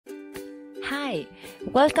Hi,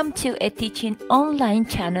 welcome to a teaching online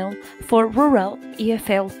channel for rural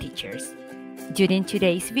EFL teachers. During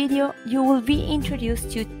today's video, you will be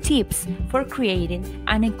introduced to tips for creating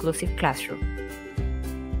an inclusive classroom.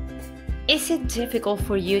 Is it difficult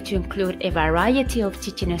for you to include a variety of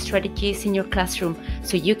teaching strategies in your classroom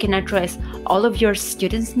so you can address all of your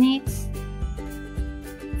students' needs?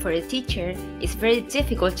 For a teacher, it's very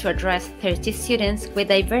difficult to address 30 students with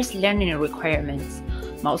diverse learning requirements,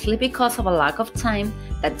 mostly because of a lack of time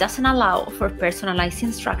that doesn't allow for personalized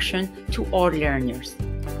instruction to all learners.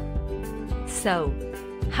 So,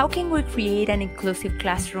 how can we create an inclusive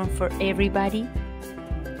classroom for everybody?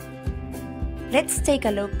 Let's take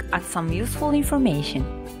a look at some useful information.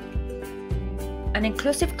 An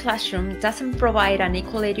inclusive classroom doesn't provide an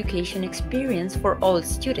equal education experience for all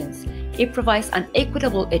students. It provides an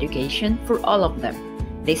equitable education for all of them.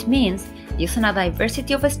 This means using a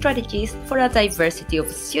diversity of strategies for a diversity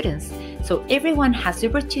of students, so everyone has the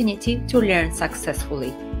opportunity to learn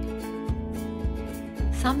successfully.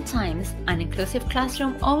 Sometimes, an inclusive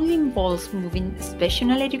classroom only involves moving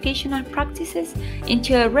special educational practices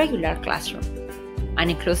into a regular classroom. An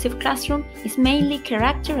inclusive classroom is mainly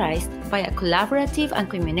characterized by a collaborative and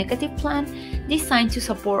communicative plan designed to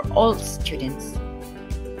support all students.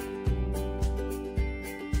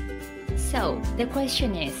 So, the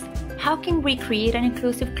question is, how can we create an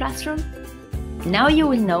inclusive classroom? Now you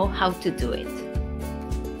will know how to do it.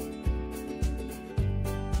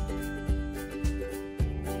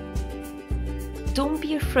 Don't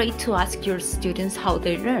be afraid to ask your students how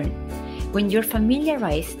they learn. When you're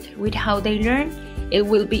familiarized with how they learn, it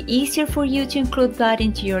will be easier for you to include that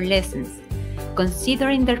into your lessons.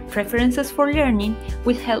 Considering their preferences for learning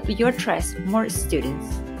will help you address more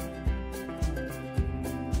students.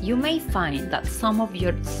 You may find that some of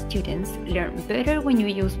your students learn better when you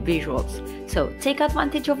use visuals, so take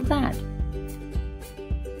advantage of that.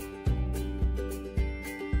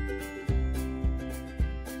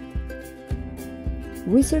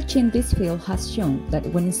 Research in this field has shown that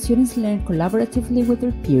when students learn collaboratively with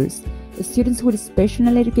their peers, students with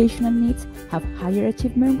special educational needs have higher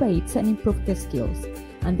achievement rates and improve their skills,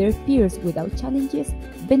 and their peers without challenges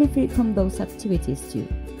benefit from those activities too.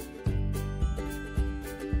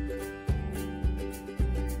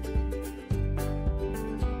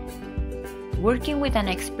 Working with an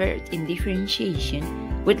expert in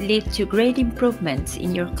differentiation would lead to great improvements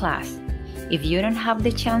in your class. If you don't have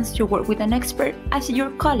the chance to work with an expert, ask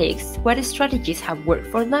your colleagues what strategies have worked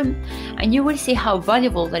for them, and you will see how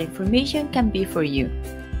valuable that information can be for you.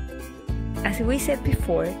 As we said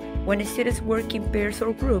before, when students work in pairs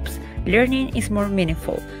or groups, learning is more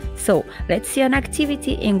meaningful. So, let's see an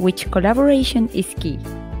activity in which collaboration is key.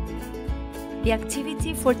 The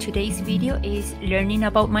activity for today's video is learning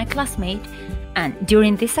about my classmate, and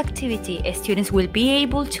during this activity, students will be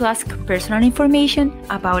able to ask personal information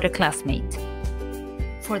about a classmate.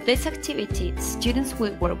 For this activity, students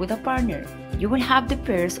will work with a partner. You will have the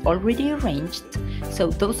pairs already arranged,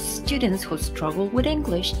 so those students who struggle with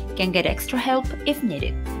English can get extra help if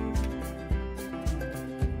needed.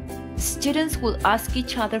 Students will ask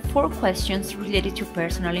each other 4 questions related to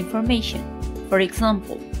personal information. For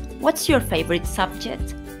example, what's your favorite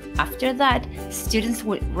subject? After that, students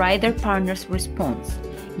will write their partner's response.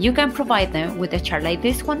 You can provide them with a chart like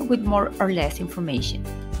this one with more or less information.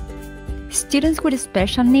 Students with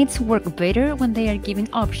special needs work better when they are given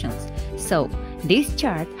options, so this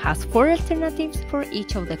chart has 4 alternatives for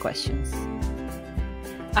each of the questions.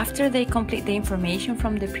 After they complete the information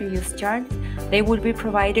from the previous chart, they will be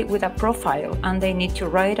provided with a profile and they need to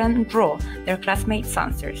write and draw their classmates'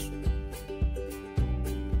 answers.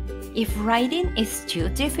 If writing is too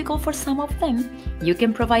difficult for some of them, you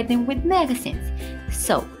can provide them with magazines,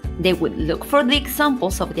 so they would look for the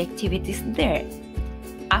examples of the activities there.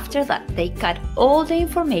 After that, they cut all the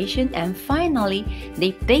information and finally,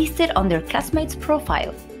 they paste it on their classmate's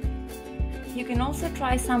profile. You can also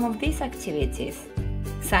try some of these activities.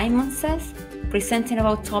 Simon Says, presenting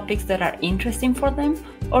about topics that are interesting for them,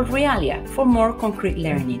 or Realia for more concrete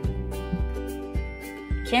learning.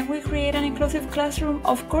 Can we create an inclusive classroom?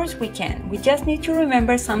 Of course we can. We just need to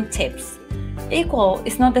remember some tips. Equal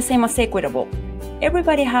is not the same as equitable.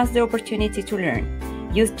 Everybody has the opportunity to learn.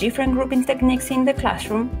 Use different grouping techniques in the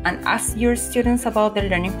classroom and ask your students about their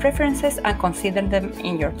learning preferences and consider them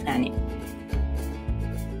in your planning.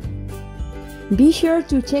 Be sure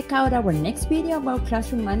to check out our next video about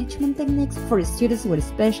classroom management techniques for students with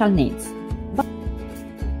special needs.